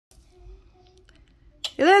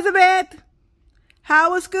Elizabeth,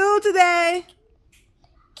 how was school today?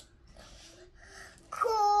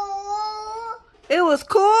 Cool. It was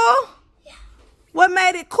cool? Yeah. What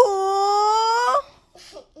made it cool?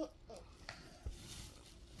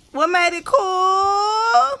 What made it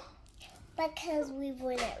cool? Because we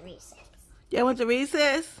went at recess. Y'all went to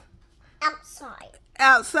recess? Outside.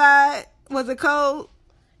 Outside? Was it cold?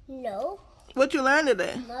 No, What you learned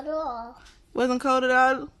today? not at all. Wasn't cold at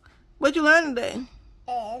all? What you learned today?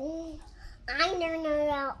 And I learned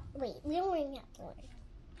about, we didn't even have to learn.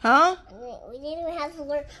 Huh? We didn't even have to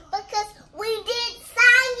learn because we did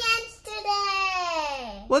science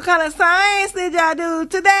today. What kind of science did y'all do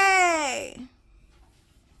today?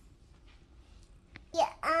 Yeah,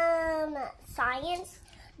 science.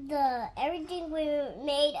 Everything we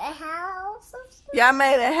made a house of stuff. Y'all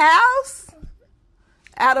made a house?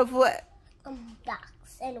 Out of what? A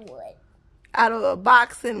box and wood. Out of a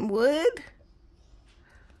box and wood?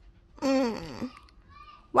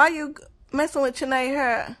 Why you messing with Chanae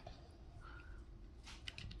hair?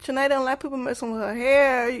 Chanae don't like people messing with her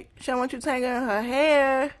hair. She don't want you tangling her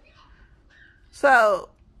hair. So,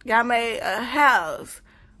 y'all made a house.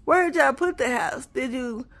 Where did y'all put the house? Did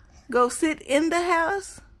you go sit in the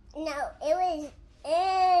house? No, it was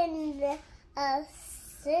in the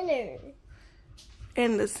center.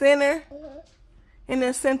 In the center? In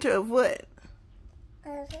the center of what?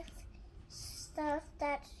 Stuff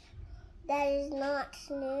that is not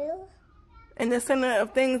new. In the center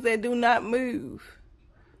of things that do not move.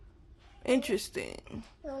 Interesting.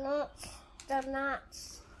 They're not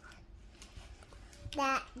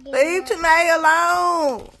that. Leave Chanae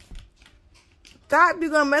alone. Stop, you're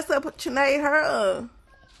gonna mess up Chanae hair.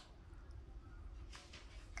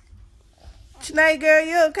 Chanae, girl,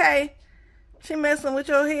 you okay? She messing with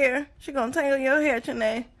your hair. She gonna tangle your hair,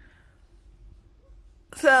 Chanae.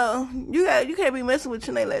 So you can't be messing with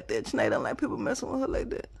Chanae like that. Chanae don't like people messing with her like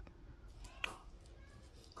that.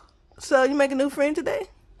 So you make a new friend today?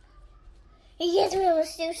 Yes, we will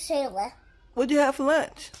still Shayla. What'd you have for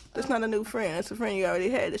lunch? That's not a new friend. That's a friend you already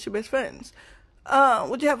had. That's your best friends.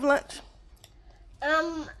 What'd you have for lunch?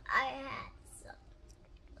 I had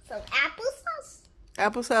some applesauce.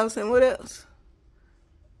 Applesauce and what else?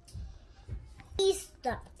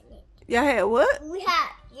 Stuff in it. Y'all had what? We had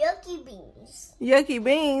yucky beans. Yucky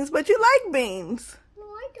beans, but you like beans. I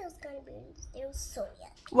like those kind of beans. They were so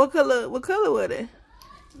yucky. What color were they?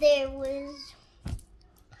 There was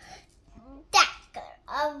that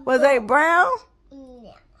color. Was they brown?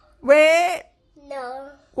 No. Red? No.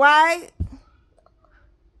 White?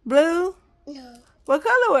 Blue? No. What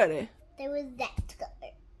color were they? There was that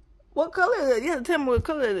color. What color is it? You have to tell me what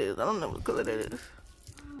color it is. I don't know what color that is.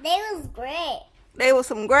 They was gray. They were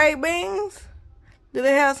some gray beans? Did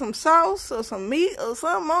they have some sauce or some meat or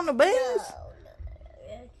something on the beans?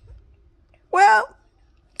 No. Well,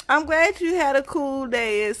 I'm glad you had a cool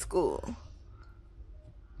day at school.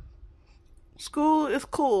 School is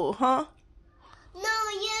cool, huh? No,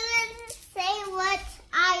 you didn't say what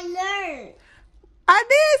I learned. I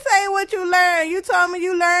did say what you learned. You told me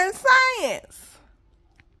you learned science.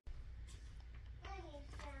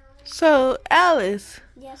 So, Alice,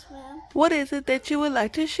 Yes, ma'am. what is it that you would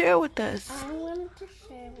like to share with us? I wanted to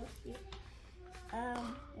share with you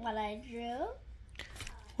what I drew.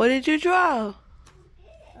 What did you draw?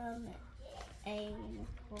 A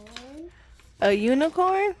unicorn. A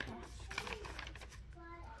unicorn?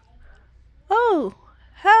 Oh,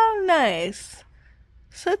 how nice.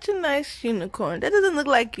 Such a nice unicorn. That doesn't look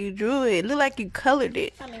like you drew it. It looked like you colored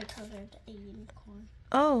it. I mean, colored a unicorn.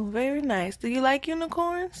 Oh, very nice. Do you like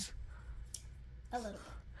unicorns? A little bit.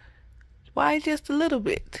 Why just a little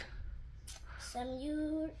bit? Some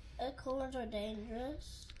unicorns are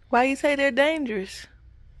dangerous. Why you say they're dangerous?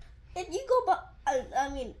 If you go by, I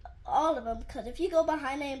mean, all of them, because if you go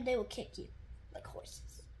behind them, they will kick you, like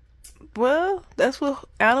horses. Well, that's what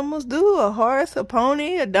animals do. A horse, a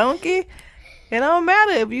pony, a donkey. It don't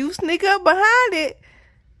matter. If you sneak up behind it,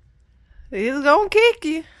 it's gonna kick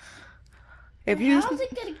you. How's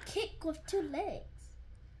it gonna kick with 2 legs?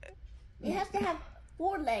 It has to have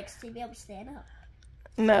 4 legs to be able to stand up.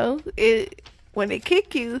 No, when it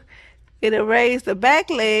kick you, it'll raise the back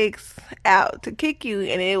legs out to kick you,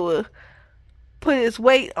 and it will put its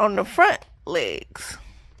weight on the front legs.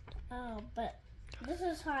 Oh, but this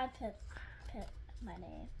is how I put my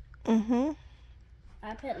name. Mm-hmm.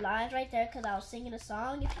 I put lines right there because I was singing a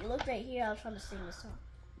song. If you look right here, I was trying to sing a song.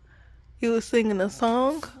 You were singing a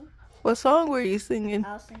song? What song were you singing?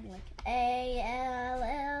 I was singing like A-L-L-I-S-O-N.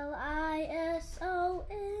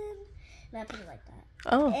 And I put it like that.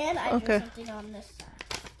 Oh, And I okay. drew something on this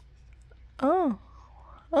side. Oh,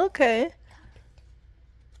 okay.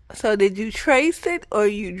 So did you trace it or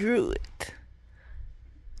you drew it?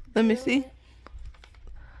 Let me see.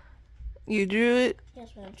 You drew it? Yes,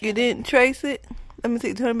 ma'am. You didn't trace it? Let me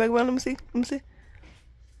see. Turn it back around. Let me see. Let me see.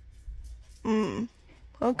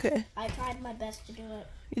 Okay. I tried my best to do it.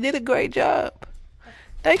 You did a great job.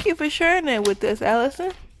 Thank you for sharing that with us,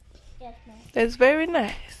 Allison. Yes, ma'am. That's very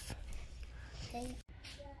nice.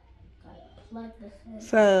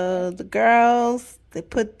 So the girls, they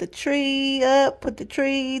put the tree up, put the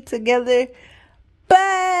tree together,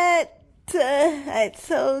 but I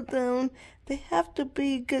told them they have to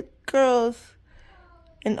be good girls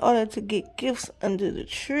in order to get gifts under the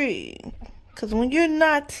tree. Because when you're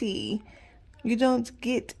naughty, you don't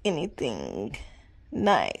get anything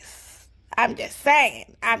nice. I'm just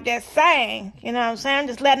saying. You know what I'm saying? I'm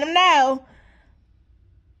just letting them know.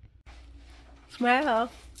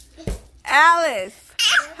 Smile. Alice,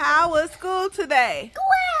 how was school today?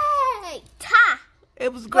 Great! Ha!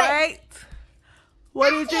 It was great.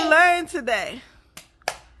 What did you learn today?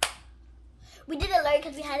 We didn't learn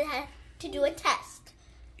because we had to do a test.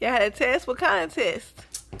 You had a test? What kind of test?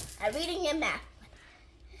 Reading and math.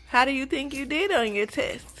 How do you think you did on your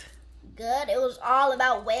test? Good. It was all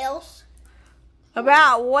about whales.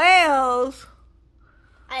 About whales?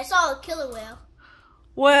 I saw a killer whale.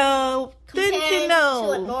 Well, didn't you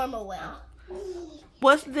know? To a normal whale.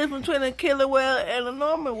 What's the difference between a killer whale and a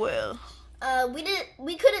normal whale?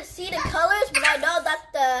 We couldn't see the colors, but I know that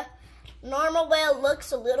the normal whale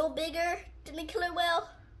looks a little bigger than the killer whale.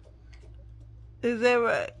 Is that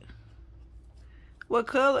right? What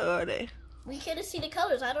color are they? We couldn't see the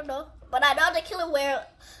colors. I don't know, but I know the killer whale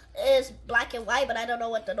is black and white, but I don't know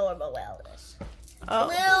what the normal whale is. Oh.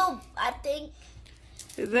 Blue, I think.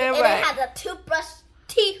 Is that and right? It has a toothbrush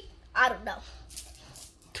teeth. I don't know.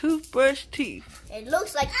 Toothbrush teeth. It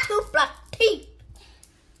looks like toothbrush teeth.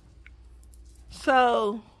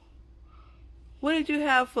 So, what did you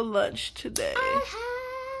have for lunch today?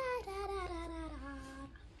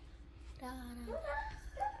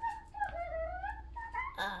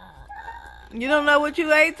 You don't know what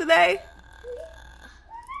you ate today?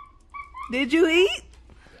 Did you eat?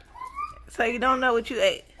 So you don't know what you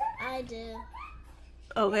ate? I do.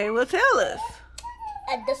 Okay, well tell us.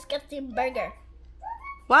 A disgusting burger.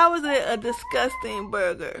 Why was it a disgusting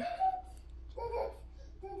burger?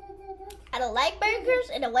 I don't like burgers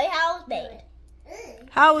and the way how it's made.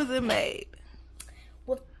 How was it made?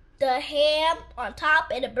 With the ham on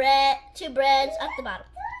top and the bread, 2 breads at the bottom.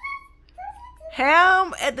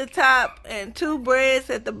 Ham at the top and 2 breads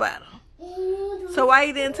at the bottom. So why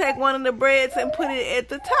you didn't take one of the breads and put it at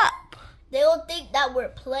the top? They will think that we're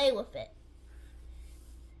playing with it.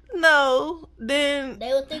 No, then they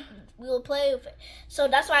will think we will play with it. So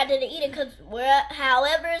that's why I didn't eat it, because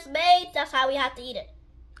however it's made, that's how we have to eat it.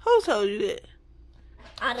 Who told you that?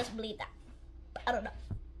 I just believe that. I don't know.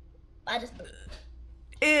 I just believe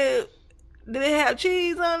it. Did it have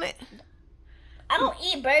cheese on it? I don't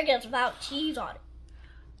eat burgers without cheese on it.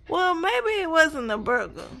 Well, maybe it wasn't a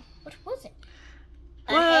burger. What was it?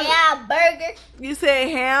 A hamburger. You said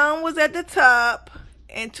ham was at the top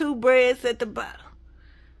and 2 breads at the bottom.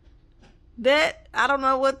 That, I don't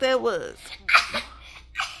know what that was.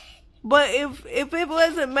 But if it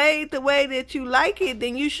wasn't made the way that you like it,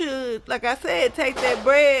 then you should, like I said, take that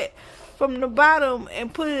bread from the bottom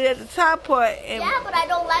and put it at the top part. And yeah, but I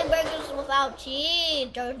don't like burgers without cheese.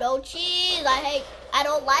 There's no cheese. I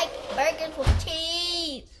don't like burgers with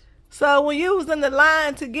cheese. So when you was in the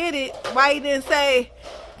line to get it, why you didn't say,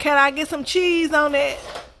 can I get some cheese on it?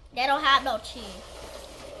 They don't have no cheese.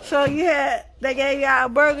 So they gave y'all a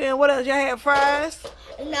burger, and what else? Y'all had fries?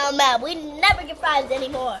 No, ma'am. We never get fries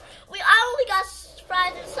anymore. I only got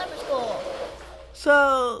fries in summer school.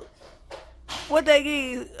 So, what they give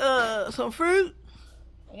you? Some fruit?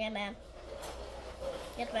 Yeah, ma'am.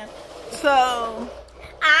 Yes, ma'am. So,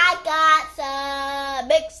 I got some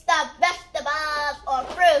mixed up vegetables or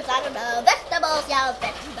fruits. I don't know. Vegetables, y'all.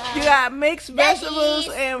 Vegetables. You got mixed vegetables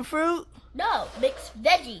and fruit? No, mixed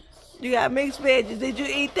veggies. You got mixed veggies. Did you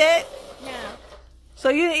eat that? No. So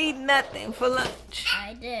you didn't eat nothing for lunch?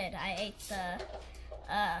 I did. I ate the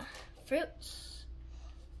fruits.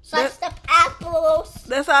 Sliced up apples.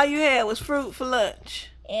 That's all you had was fruit for lunch?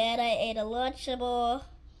 And I ate a Lunchable.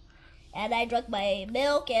 And I drank my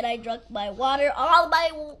milk. And I drank my water. All my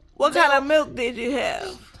What kind of milk did you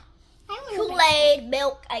have? Kool-Aid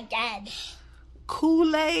milk again.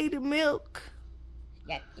 Kool-Aid milk?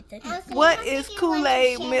 Yeah. What is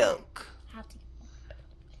Kool-Aid milk?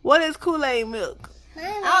 What is Kool-Aid milk?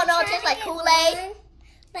 I don't know. It tastes like Kool-Aid.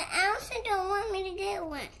 But Allison don't want me to get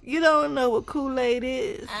one. You don't know what Kool-Aid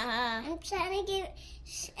is. I'm trying to get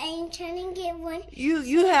one.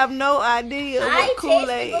 You have no idea what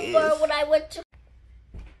Kool-Aid is. Before when I went to.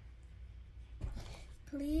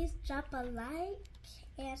 Please drop a like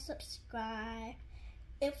and subscribe.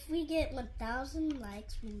 If we get 1,000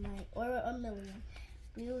 likes, we might, or 1 million,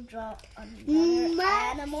 we will drop another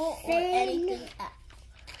animal or anything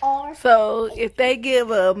else. So if they give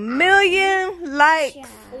 1,000,000 likes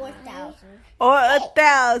or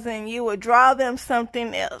 1,000, you will draw them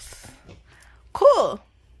something else. Cool.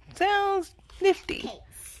 Sounds nifty.